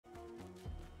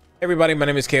Everybody, my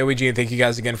name is KOEG and thank you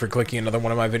guys again for clicking another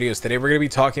one of my videos. Today we're going to be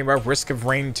talking about Risk of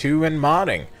Rain 2 and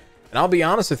modding. And I'll be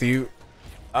honest with you,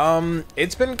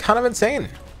 it's been kind of insane.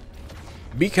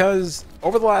 Because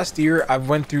over the last year, I've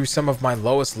went through some of my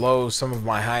lowest lows, some of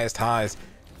my highest highs.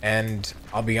 And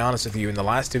I'll be honest with you, in the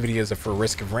last two videos for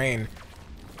Risk of Rain,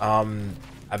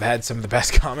 I've had some of the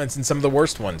best comments and some of the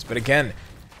worst ones. But again,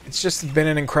 it's just been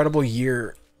an incredible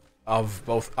year of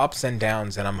both ups and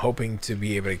downs, and I'm hoping to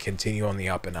be able to continue on the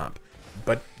up and up.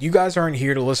 But you guys aren't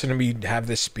here to listen to me have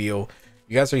this spiel.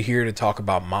 You guys are here to talk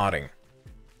about modding.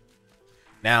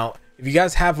 Now, if you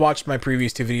guys have watched my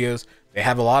previous two videos, they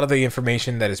have a lot of the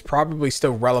information that is probably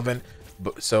still relevant,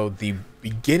 but so the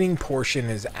beginning portion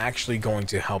is actually going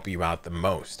to help you out the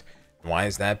most. Why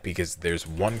is that? Because there's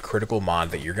one critical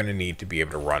mod that you're going to need to be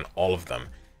able to run all of them.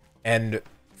 And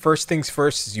first things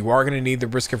first is you are going to need the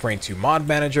Risk of Rain 2 mod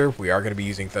manager. We are going to be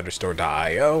using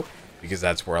Thunderstore.io because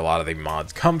that's where a lot of the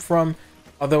mods come from.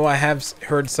 Although I have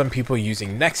heard some people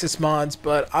using Nexus mods,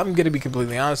 but I'm going to be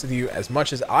completely honest with you. As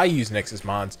much as I use Nexus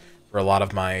mods for a lot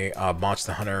of my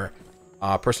Monster Hunter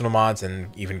personal mods and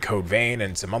even Code Vein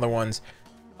and some other ones,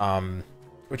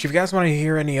 which if you guys want to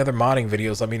hear any other modding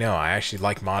videos, let me know. I actually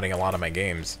like modding a lot of my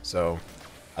games, so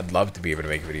I'd love to be able to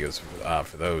make videos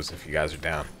for those if you guys are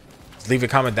down. Just leave a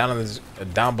comment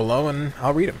down below and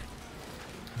I'll read them.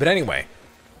 But anyway,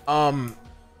 wow,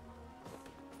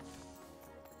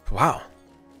 that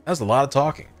was a lot of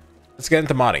talking. Let's get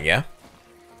into modding, yeah?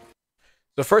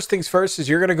 So first things first is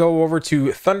you're going to go over to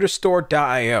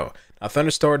Thunderstore.io. Now,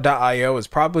 Thunderstore.io is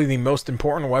probably the most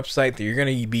important website that you're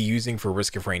going to be using for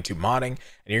Risk of Rain 2 modding, and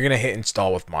you're going to hit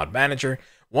install with Mod Manager.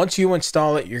 Once you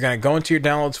install it, you're going to go into your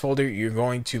downloads folder. You're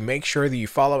going to make sure that you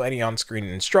follow any on-screen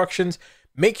instructions.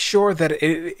 Make sure that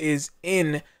it is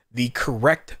in the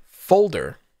correct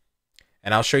folder,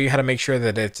 and I'll show you how to make sure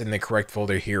that it's in the correct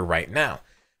folder here right now.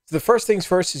 So the first things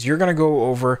first is you're going to go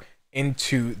over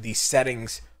into the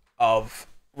settings of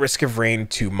Risk of Rain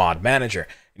 2 Mod Manager,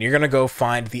 and you're going to go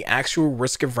find the actual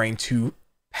Risk of Rain 2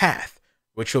 path,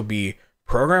 which will be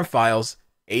Program Files,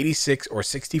 86 or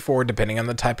 64, depending on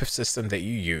the type of system that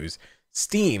you use,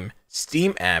 Steam,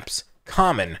 Steam Apps,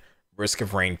 Common, Risk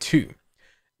of Rain 2.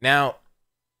 Now,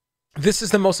 this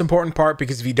is the most important part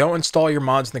because if you don't install your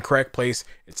mods in the correct place,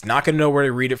 it's not going to know where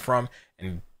to read it from.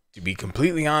 And to be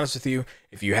completely honest with you,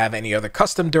 if you have any other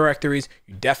custom directories,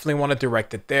 you definitely want to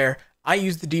direct it there. I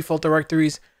use the default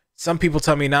directories. Some people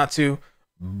tell me not to,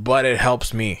 but it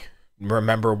helps me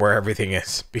remember where everything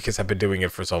is because I've been doing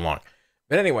it for so long.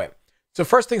 But anyway, so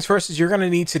first things first is you're going to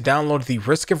need to download the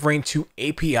Risk of Rain 2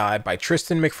 API by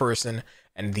Tristan McPherson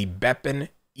and the Beppin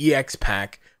EX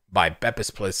Pack by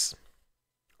Beppis,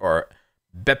 or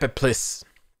Beppis,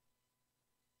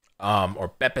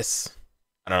 or Beppis.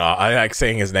 I don't know. I like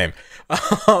saying his name.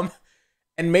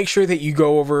 And make sure that you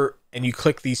go over and you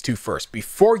click these two first.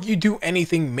 Before you do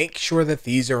anything, make sure that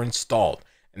these are installed.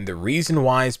 And the reason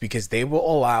why is because they will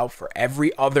allow for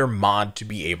every other mod to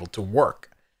be able to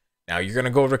work. Now you're going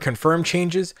to go over to confirm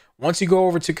changes. Once you go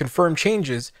over to confirm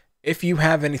changes, if you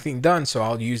have anything done, so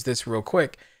I'll use this real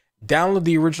quick, download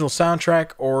the original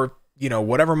soundtrack or, you know,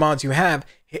 whatever mods you have,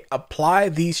 hit apply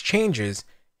these changes,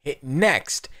 hit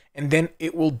next, and then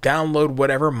it will download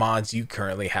whatever mods you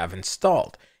currently have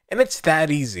installed. And it's that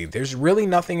easy. There's really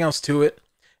nothing else to it.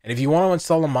 And if you want to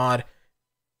install a mod,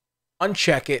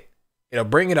 uncheck it. It'll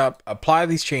bring it up, apply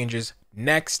these changes,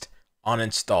 next,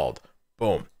 uninstalled.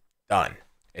 Boom, done.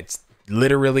 It's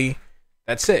literally,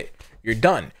 that's it. You're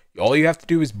done. All you have to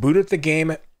do is boot up the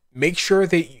game. Make sure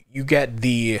that you get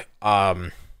the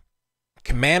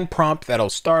command prompt that'll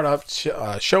start up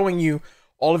showing you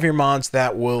all of your mods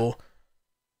that will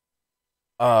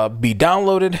be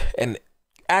downloaded and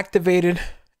activated,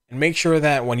 and make sure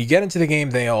that when you get into the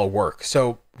game, they all work.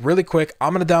 So really quick,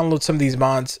 I'm going to download some of these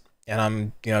mods, and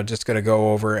I'm just going to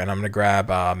go over and I'm going to grab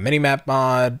Minimap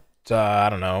mod. I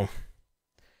don't know.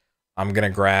 I'm going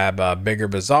to grab Bigger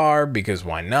Bazaar because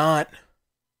why not?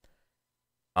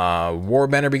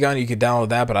 Warbender Begun, you could download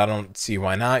that, but I don't see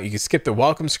why not. You can skip the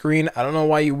welcome screen. I don't know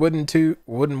why you wouldn't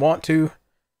want to.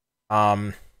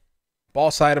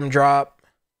 Boss item drop.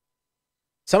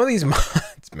 Some of these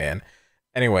mods, man.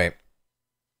 Anyway,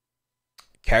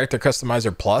 Character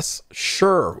Customizer Plus,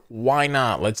 sure, why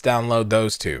not? Let's download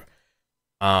those two.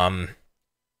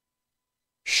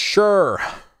 Sure,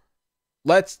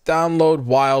 let's download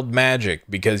Wild Magic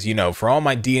because, you know, for all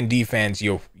my D&D fans,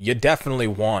 you definitely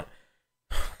want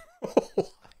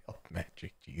Wild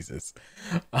Magic, Jesus.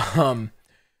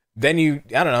 Then you,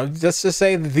 I don't know, let's just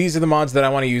say that these are the mods that I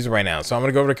want to use right now. So I'm going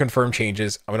to go over to confirm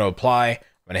changes. I'm going to apply. I'm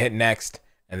going to hit next,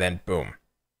 and then boom,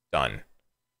 done.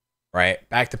 Right?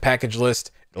 Back to package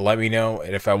list. It'll let me know,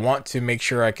 and if I want to make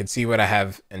sure I can see what I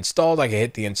have installed, I can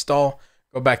hit the install,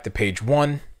 go back to page 1,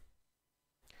 and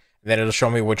then it'll show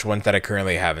me which ones that I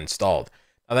currently have installed.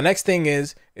 Now the next thing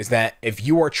is that if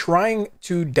you are trying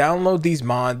to download these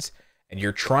mods and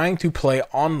you're trying to play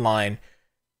online,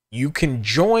 you can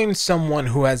join someone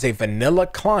who has a vanilla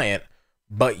client,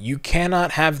 but you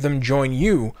cannot have them join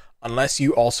you unless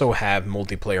you also have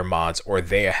multiplayer mods or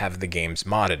they have the games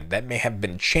modded. That may have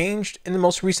been changed in the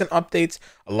most recent updates.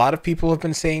 A lot of people have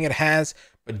been saying it has,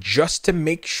 but just to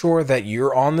make sure that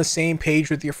you're on the same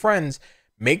page with your friends,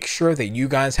 make sure that you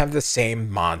guys have the same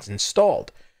mods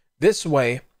installed. This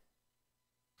way,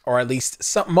 or at least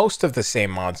most of the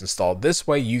same mods installed. This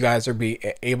way you guys are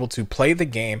able to play the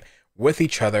game with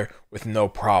each other with no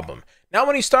problem. Now,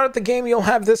 when you start the game, you'll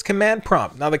have this command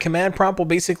prompt. Now, the command prompt will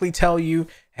basically tell you,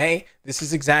 hey, this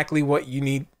is exactly what you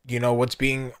need, what's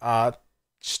being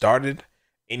started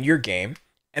in your game,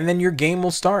 and then your game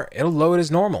will start. It'll load as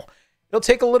normal. It'll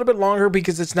take a little bit longer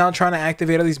because it's now trying to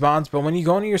activate all these mods, but when you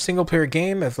go into your single player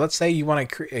game, if let's say you want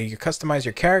to customize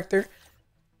your character,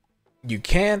 you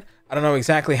can. I don't know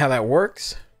exactly how that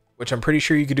works, which I'm pretty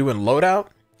sure you could do in loadout,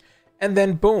 and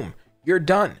then boom, you're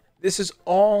done. This is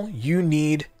all you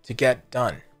need to get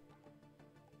done.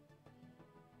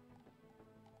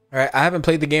 All right, I haven't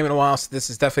played the game in a while, so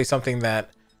this is definitely something that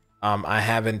I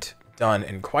haven't done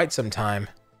in quite some time.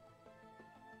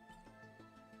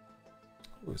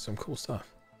 Ooh, some cool stuff.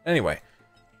 Anyway,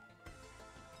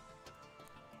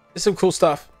 there's some cool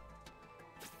stuff,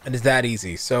 and it's that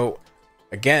easy. So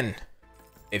again,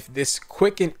 if this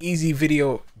quick and easy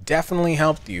video definitely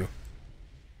helped you,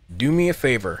 do me a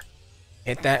favor.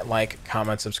 Hit that like,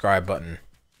 comment, subscribe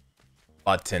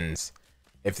buttons.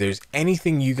 If there's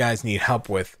anything you guys need help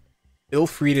with, feel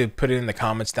free to put it in the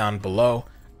comments down below.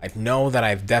 I know that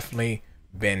I've definitely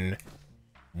been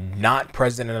not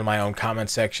present in my own comment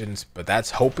sections, but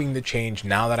that's hoping to change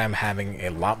now that I'm having a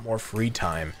lot more free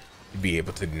time to be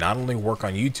able to not only work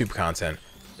on YouTube content,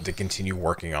 but to continue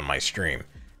working on my stream.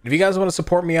 If you guys want to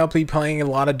support me, I'll be playing a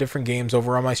lot of different games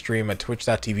over on my stream at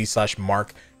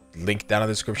twitch.tv/mark. Link down in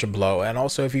the description below. And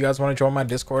also, if you guys want to join my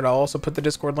Discord, I'll also put the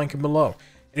Discord link in below.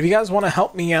 And if you guys want to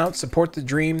help me out, support the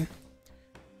dream,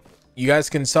 you guys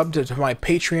can sub to my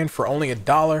Patreon for only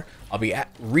 $1. I'll be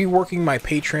reworking my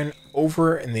Patreon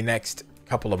over in the next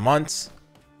couple of months,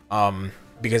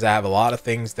 because I have a lot of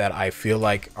things that I feel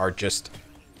like are just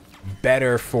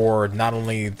better for not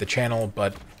only the channel,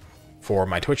 but for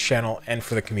my Twitch channel and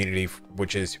for the community,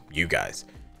 which is you guys.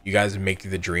 You guys make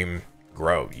the dream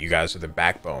grow. You guys are the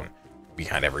backbone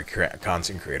behind every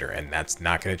content creator, and that's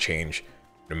not going to change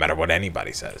no matter what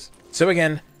anybody says. So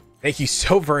again, thank you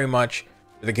so very much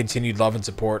for the continued love and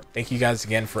support. Thank you guys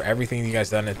again for everything you guys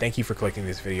done, and thank you for clicking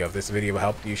this video. If this video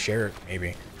helped you, share it,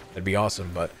 maybe that'd be awesome.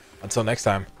 But until next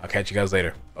time, I'll catch you guys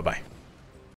later. Bye bye.